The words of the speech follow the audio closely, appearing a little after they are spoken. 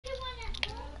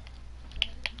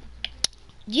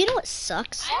Do you know what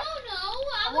sucks? I don't know.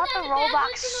 I want the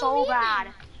Roblox so bad.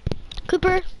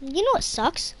 Cooper, you know what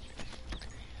sucks?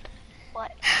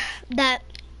 What? That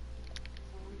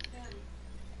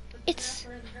it's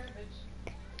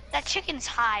That chicken's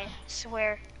high, I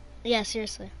swear. yeah,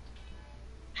 seriously.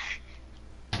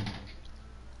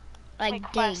 Like Wait,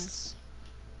 dang. quests.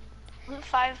 Loot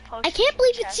 5 potions. I can't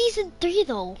believe it's chest. season 3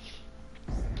 though.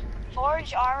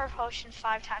 Forge armor potion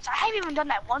 5 times. I haven't even done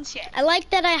that once yet. I like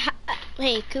that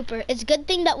hey Cooper, it's a good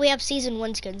thing that we have season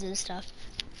 1 skins and stuff.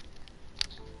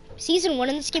 Season 1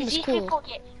 in this game is These cool. people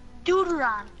get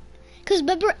Deuteron. Cause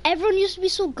remember, everyone used to be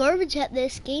so garbage at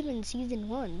this game in season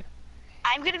 1.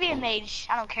 I'm gonna be a mage.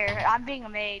 I don't care. I'm being a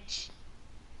mage.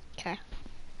 Okay.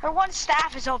 Her one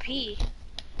staff is OP. You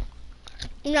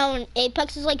know, when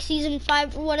Apex is like season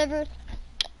 5 or whatever.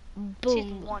 Boom.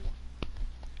 Season 1.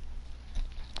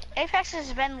 Apex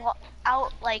has been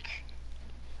out like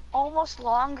almost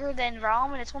longer than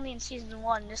Relm, and it's only in season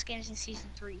 1. This game's in season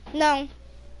 3. No.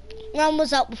 Realm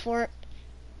was out before it.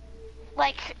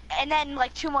 Like, and then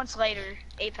like 2 months later,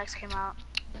 Apex came out.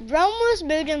 Realm was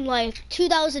made in like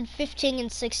 2015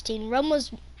 and 16. Realm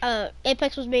was,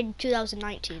 Apex was made in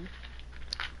 2019.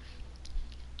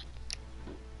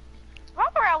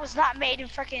 Remember, was not made in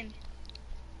frickin'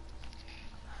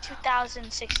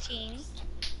 2016.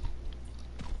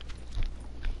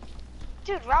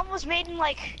 Dude, Relm was made in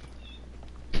like.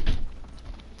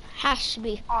 Has to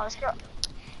be. Oh, this girl.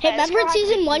 Hey, Yeah, this remember in girl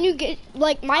season has- 1 you get,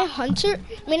 like, my hunter,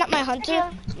 I mean not my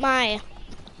hunter, my,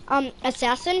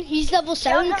 assassin, he's level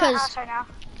 7 Yeah, because, house right now.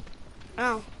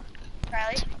 oh,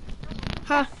 Riley.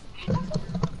 huh,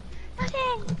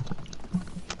 Nothing.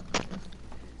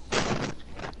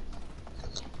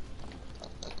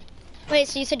 wait,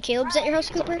 so you said Caleb's at your house,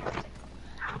 Cooper?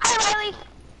 Hi, Riley.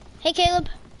 Hey, Caleb.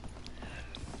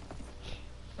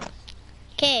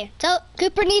 Okay,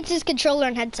 Cooper needs his controller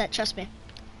and headset, trust me.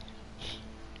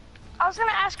 I was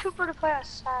gonna ask Cooper to play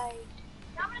outside.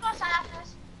 I'm gonna go outside after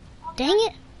this. Dang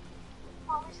it.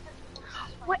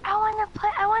 Wait, I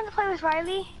wanted to play with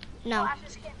Riley. No. After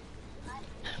this game.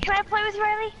 Can I play with you,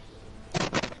 Riley?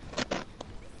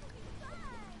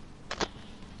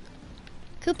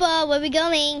 Cooper, where we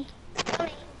going? Where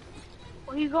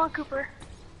are you going, Cooper?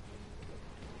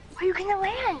 Where are you gonna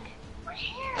land? We're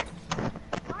here.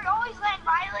 We always land,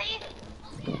 Riley.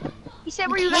 He said,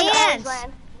 "Where you gonna Yes. always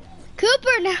land?"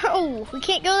 Cooper, no, we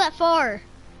can't go that far.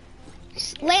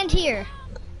 Just land here.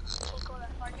 Can't go that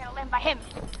far. I gotta land by him.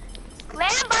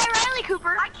 Land by Riley,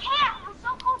 Cooper. I can't. I'm so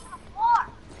close to the floor.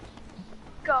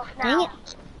 Go now. Dang it.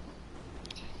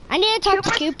 I need to talk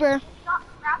to Cooper. Stop.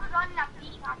 Grab a gun and I'm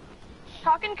beating on you.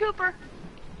 Talking Cooper.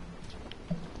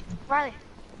 Riley.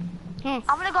 I'm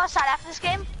gonna go outside after this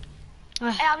game,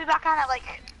 and I'll be back on at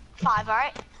like 5. All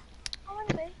right?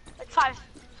 Like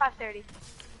 5:30.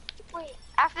 Wait.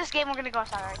 After this game, we're gonna go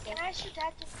outside, alright? Can I ask your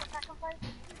dad to come back and play?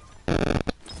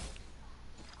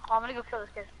 Oh, I'm gonna go kill this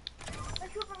kid. Hey,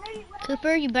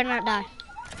 Cooper, you better not die.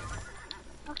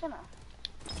 I'm gonna.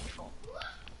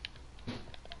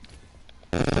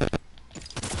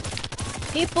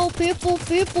 People.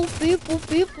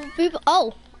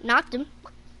 Oh, knocked him.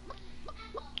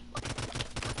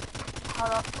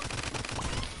 Hold up.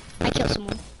 I killed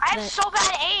someone. I have but- so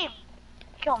bad aim.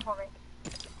 Kill him for me.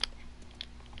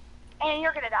 And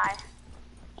you're gonna die.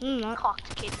 not.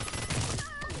 Cocked, kid.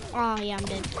 Oh, yeah, I'm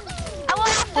dead. I want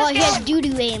this Oh, he game. has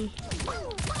doo-doo aim.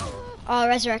 Oh,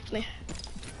 resurrect me.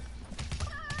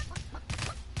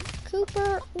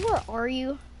 Cooper, where are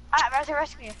you? Alright, I'm to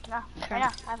rescue you. No, Okay. right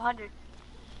now. I have 100.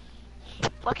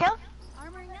 What kill?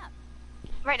 Armoring up.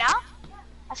 Right now?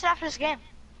 I said after this game.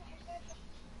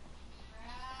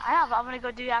 I know, but I'm gonna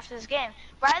go do it after this game.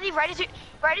 Riley, right as you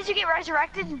get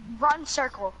resurrected, run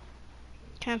circle.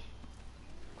 Okay.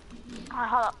 Alright,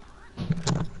 hold up.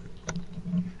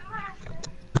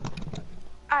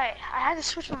 Alright, I had to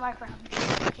switch my mic around.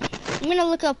 I'm gonna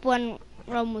look up when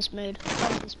Rome was made.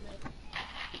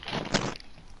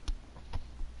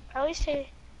 At least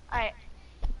alright.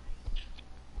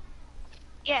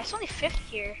 Yeah, it's only 5th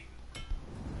here.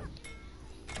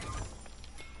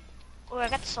 Oh, I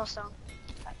got the soul stone.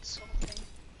 Got the soul thing.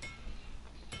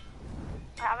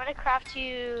 Alright, I'm gonna craft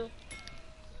you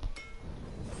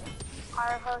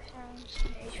fire potions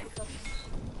and HP potions.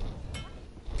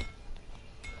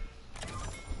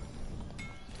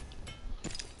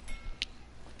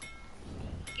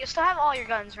 You still have all your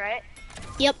guns, right?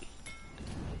 Yep.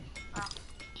 Oh.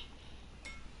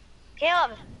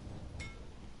 Caleb!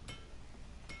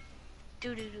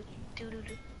 Do.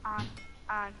 On.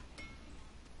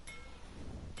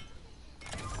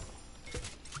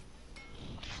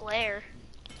 Flare.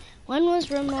 When was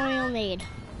Memorial made?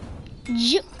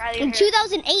 In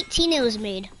 2018 it was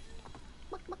made.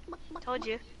 Told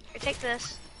you. Here, take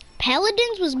this.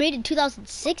 Paladins was made in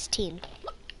 2016.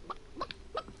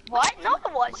 What? No,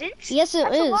 it wasn't. Yes, it is.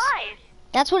 That's a lie.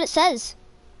 That's what it says.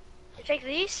 Here, take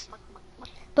these.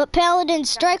 But Paladin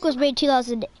Strike was made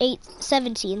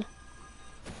 2017.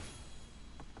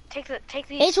 Take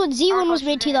these. H1Z1 was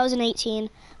made 2018.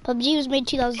 PUBG was made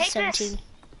 2017.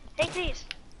 Take these.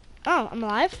 Oh, I'm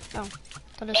alive? Oh.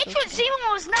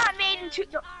 H1Z1 was not made in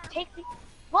no, take these.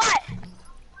 What?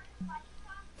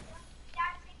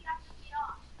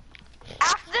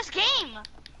 After this game.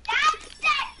 That's it.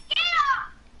 Get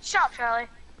off. Shut up, Charlie.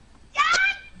 That's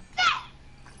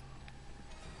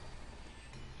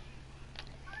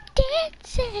it.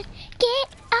 That's it. Get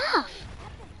off.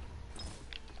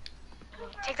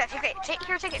 Take that.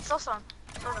 Take it. Slow song.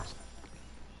 Slow song.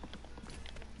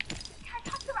 Can I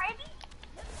talk to Riley?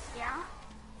 Yeah.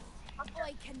 Oh,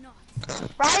 I cannot.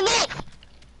 Riley.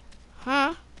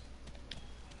 Huh?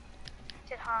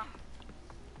 Said huh.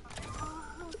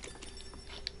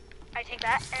 I take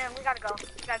that, and we gotta go.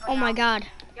 Oh now. My God!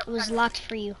 Yep, It was locked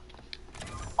for you.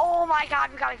 Oh my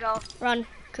God, we gotta go. Run,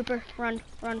 Cooper! Run!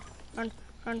 Run! Run!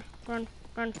 Run! Run!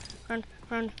 Run! Run! Run!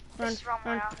 Run! This is wrong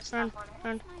Run! right now. It's Run! not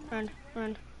Run! Run!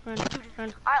 Run! Run!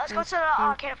 Run! Alright, let's go to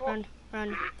the catapult. Run!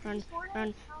 Run! Run!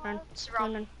 Run! Run! This is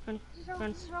wrong. Run! Run!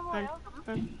 Run! Run!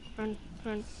 Run! Run!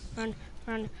 Run! Run!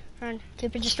 Run! Run!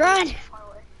 Cooper, just run!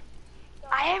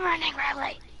 I am running,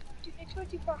 Riley. Dude, it's going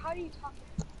too far. How do you talk?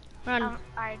 Run!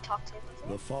 I talked to him.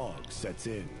 The fog sets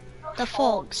in. The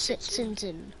fog sits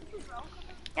in.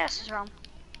 Yeah, this is wrong.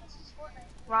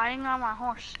 Riding on my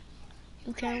horse.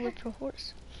 You can whip your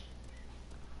horse.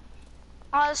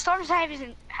 The storm's hasn't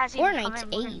even come in. Fortnite's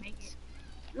We're gonna 8. make it.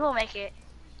 We will make it.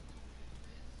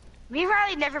 Me and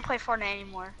Riley never play Fortnite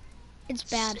anymore. It's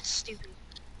bad. It's stupid.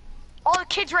 All the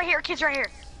kids right here. Kids right here.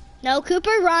 No,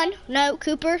 Cooper, run! No,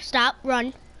 Cooper, stop!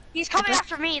 Run! He's coming Cooper,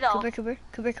 after me though. Cooper!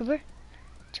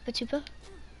 Chupa chupa.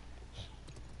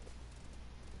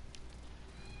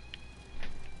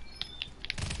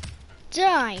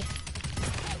 Die!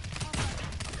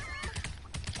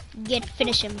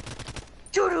 Finish him.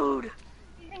 Dude.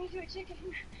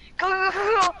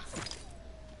 Go.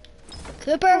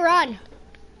 Cooper, run!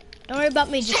 Don't worry about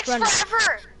me, just Six run.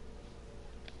 forever.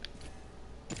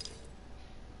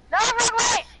 No, run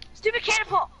away! Stupid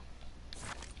catapult.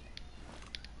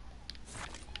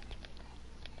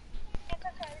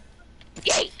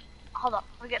 Yay! Hold up,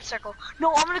 we get circle.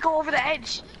 No, I'm gonna go over the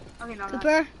edge. Okay, no,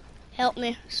 Cooper, help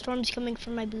me. Storm's coming for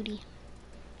my booty.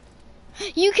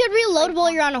 You can reload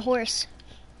while you're on a horse.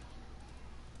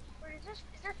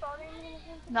 Is there fall damage in this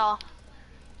game? No.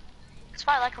 That's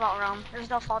what I like about Relm. There's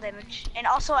no fall damage. And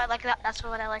also I like that. That's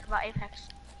what I like about Apex.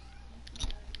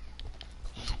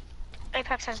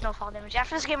 Apex has no fall damage.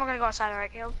 After this game we're gonna go outside,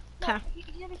 alright, Caleb? Okay.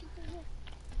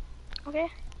 Okay.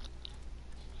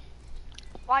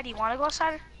 Why do you wanna go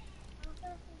outside?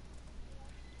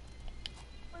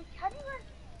 Wait, how do you guys...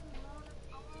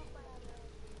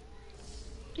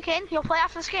 You can. You'll play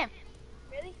after this game.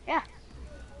 Really? Yeah.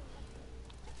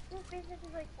 Isn't basically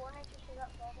like Fortnite just without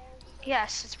fall damage?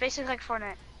 Yes, it's basically like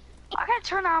Fortnite. I gotta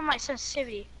turn on my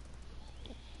sensitivity.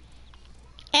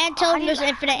 And tell him there's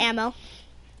infinite ammo.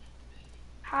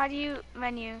 How do you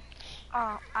menu?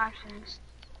 Oh, options.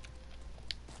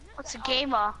 What's a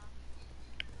gamer?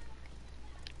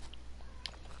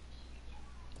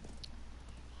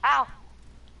 Ow.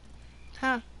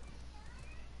 Huh.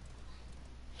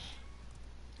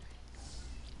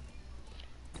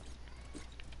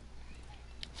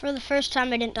 For the first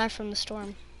time, I didn't die from the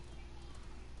storm.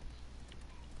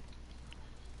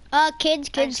 Kids.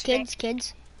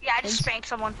 Yeah, I just spanked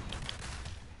someone.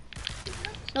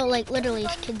 No, like literally,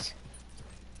 kids.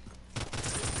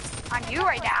 On you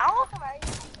right now?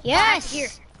 Yes! Here.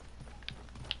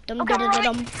 Dum Okay, dum dum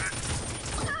dum.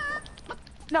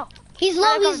 No. He's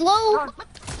low, he's low!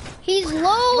 He's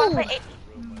low!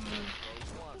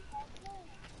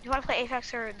 You wanna play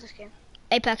Apex or this game?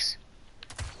 Apex.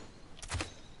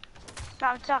 No,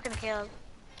 I'm talking to Caleb.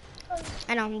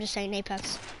 I know, I'm just saying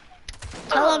Apex.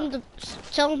 Tell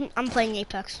him I'm playing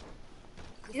Apex.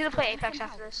 He's gonna play Apex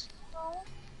after this. No.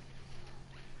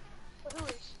 But who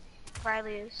is?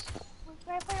 Riley is.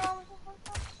 Can I play around with this one?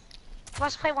 He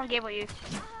wants to play one game with you.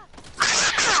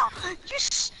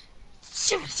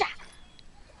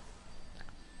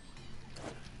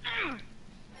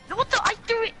 You what the? I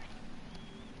threw it.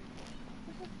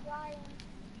 This is flying.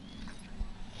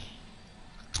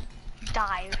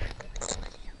 Dive.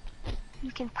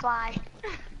 You can fly.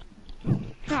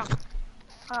 Huh.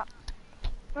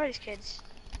 Where are these kids?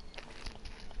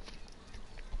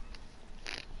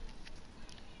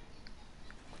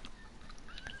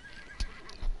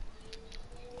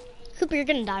 Cooper, you're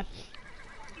gonna die.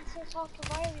 He says talk to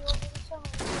Riley over the summer.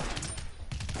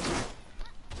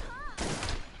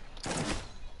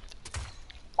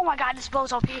 Oh my god, this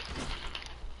bow's OP.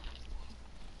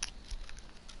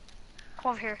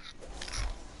 Come over here.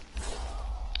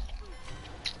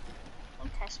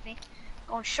 Don't test me.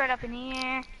 Going straight up in the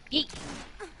air. Yeet.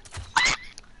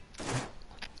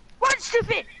 Run,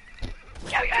 stupid!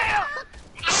 Yo, yo!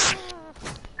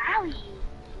 Owie.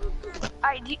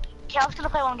 Alright, Cal's gonna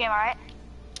play one game, alright?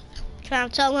 Trying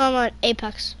to tell him I'm on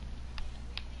Apex.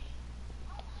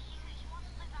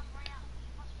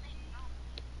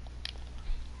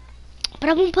 But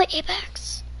I won't play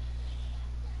Apex.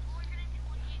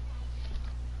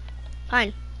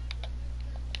 Fine.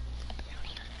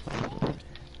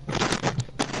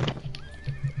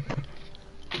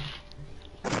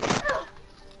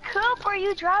 Cooper,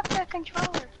 you dropped the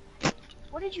controller.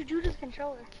 What did you do to the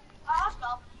controller?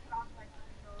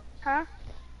 Huh?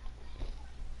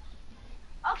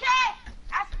 Okay!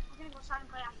 We're gonna go outside and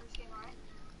play after this game, alright?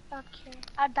 Okay.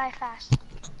 I'd die fast.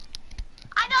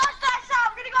 I know it's fast, so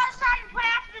I'm gonna go outside and play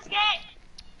after this game!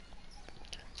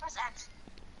 Press X.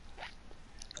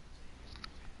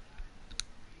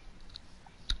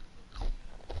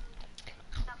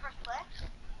 Now press play.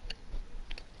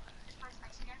 Press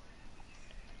X again.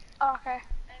 Oh, okay.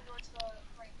 And go to the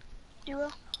right. Duo?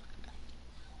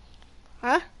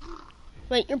 Huh?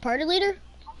 Wait, you're party leader?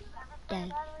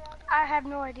 Dang. I have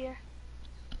no idea.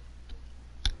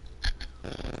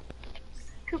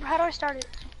 Cooper, how do I start it?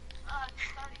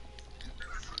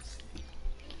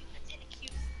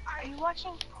 Are you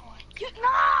watching? No,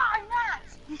 I'm not!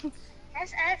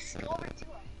 Press X, go over to it.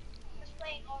 Just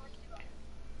playing over to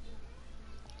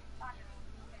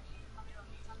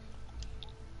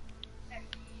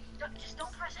it. Just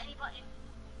don't press any button.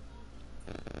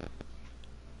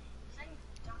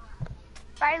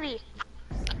 Riley.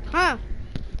 Huh?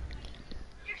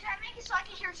 Here, can I make it so I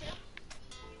can hear too?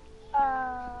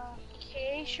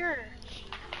 Okay, sure.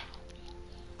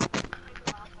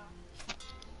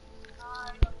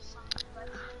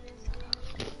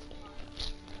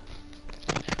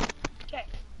 Okay,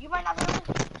 you might not be able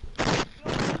to. You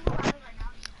want to go Riley right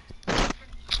now?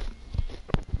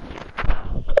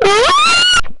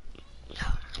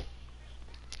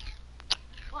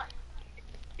 What?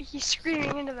 He's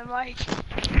screaming into the mic.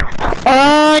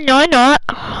 No, I'm not.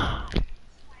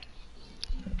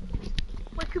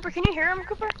 Wait, Cooper, can you hear him,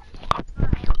 Cooper?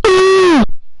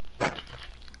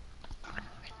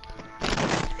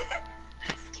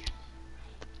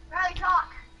 Riley,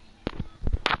 talk.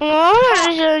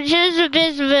 Just a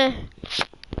bit of a... Can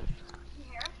you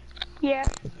hear him? Yeah.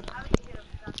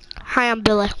 Hi, I'm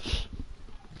Billy.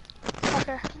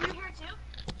 Okay. Can you hear it too?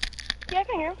 Yeah, I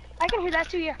can hear him. I can hear that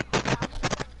too, yeah.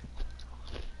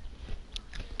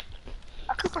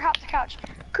 Cooper, hop the couch.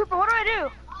 Cooper, what do I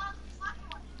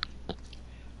do?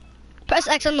 Press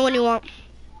X on the one you want.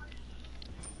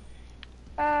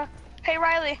 Hey,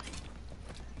 Riley.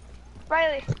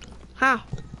 Riley, Huh?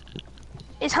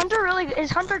 is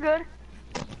Hunter good?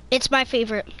 It's my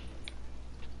favorite.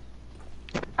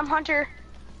 I'm Hunter.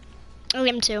 I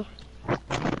am too.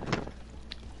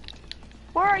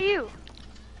 Where are you?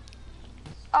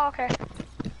 Oh, okay.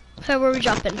 Okay, where are we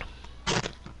jumping?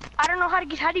 I don't know how do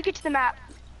you get to the map?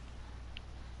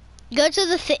 Go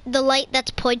to the light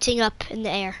that's pointing up in the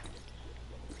air.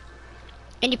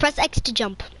 And you press X to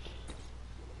jump.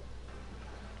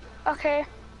 Okay.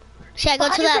 See, I go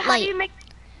to that light.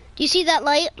 Do you see that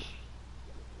light?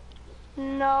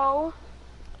 No.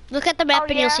 Look at the map Oh,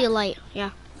 and yeah? you'll see a light. Yeah.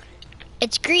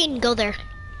 It's green, go there.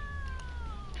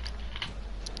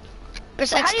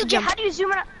 Press X to jump. How do you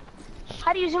zoom in?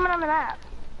 How do you zoom in on the map?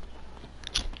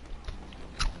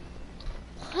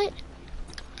 What?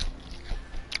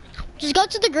 Just go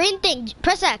to the green thing.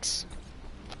 Press X.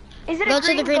 Is it Go a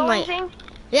to the green glowing light. thing?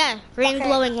 Yeah, green Okay.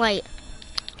 glowing light.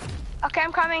 Okay,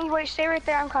 I'm coming. Wait, stay right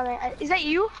there. I'm coming. Is that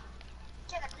you?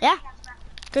 Yeah.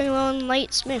 Green glowing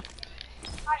light's me.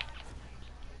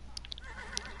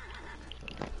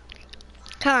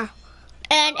 Come on.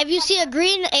 And if you see a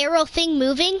green arrow thing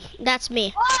moving, that's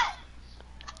me. What?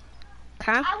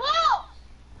 Okay. I will.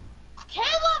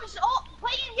 Caleb's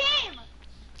playing game.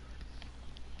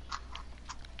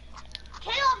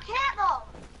 Caleb can't though.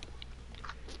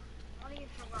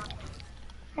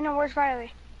 I know. Where's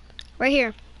Riley? Right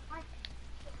here.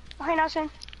 Oh, hey, Nelson.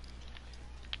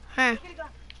 Huh.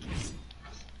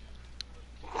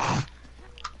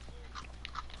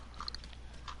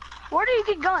 Where do you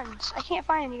get guns? I can't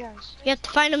find any guns. You have to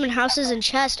find them in houses and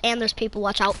chests, and there's people.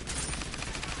 Watch out.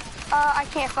 I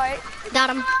can't fight.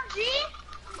 Got him.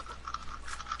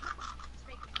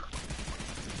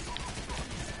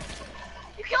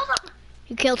 killed him.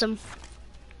 You killed him.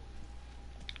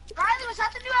 Riley, was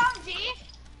that the new LMG?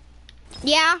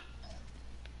 Yeah.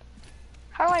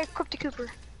 How do I equip the Cooper?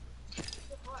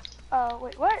 Oh,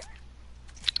 wait, what?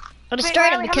 I'll destroy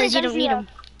him Riley, how because you many don't guns do need you him.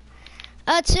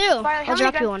 Two. Riley, how I'll many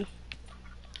drop you guns- one.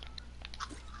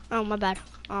 Oh, my bad.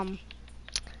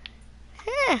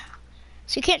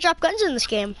 So you can't drop guns in this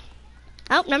game.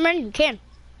 Oh, never mind, you can.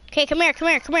 Okay, come here.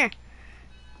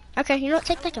 Okay, you know what?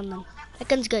 Take that gun then. That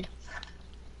gun's good.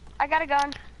 I got a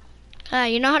gun.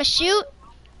 You know how to shoot?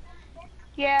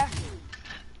 Yeah.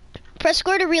 Press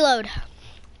square to reload.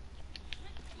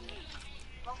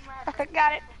 Okay,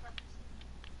 got it.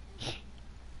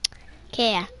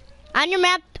 Okay, on your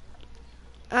map.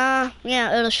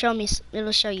 Yeah, it'll show me.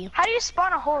 It'll show you. How do you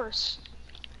spawn a horse?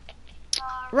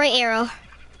 Right arrow.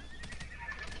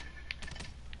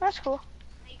 That's cool.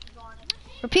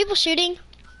 Are people shooting?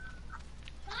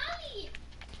 Molly,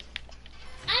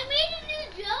 I made a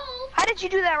new joke. How did you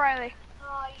do that, Riley?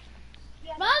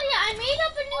 Molly, I made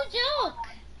up a new joke.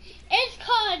 It's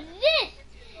called this.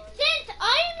 Since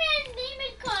Iron Man's name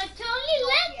is called Tony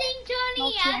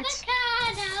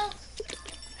Avocado.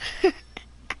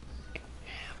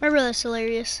 Remember that's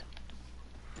hilarious.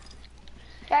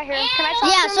 Yeah, here. Can I talk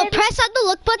Yeah, to him so maybe? press on the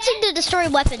look button to destroy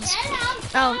weapons.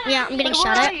 Oh, yeah, I'm getting Wait,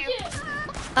 shot where at.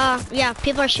 are you? Yeah,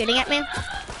 people are shooting at me.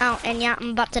 Oh, and yeah, I'm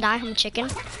about to die. I'm a chicken.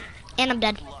 And I'm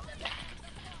dead.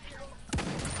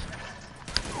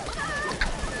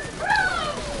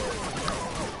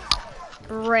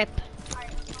 Rip.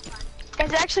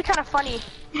 It's actually kind of funny.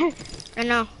 I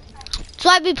know. That's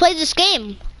why we play this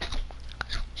game.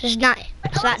 It's just not,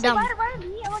 it's that Say dumb. bye to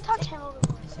Riley. I want to talk to him a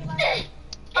little bit.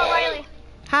 Oh, Riley.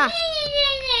 Huh?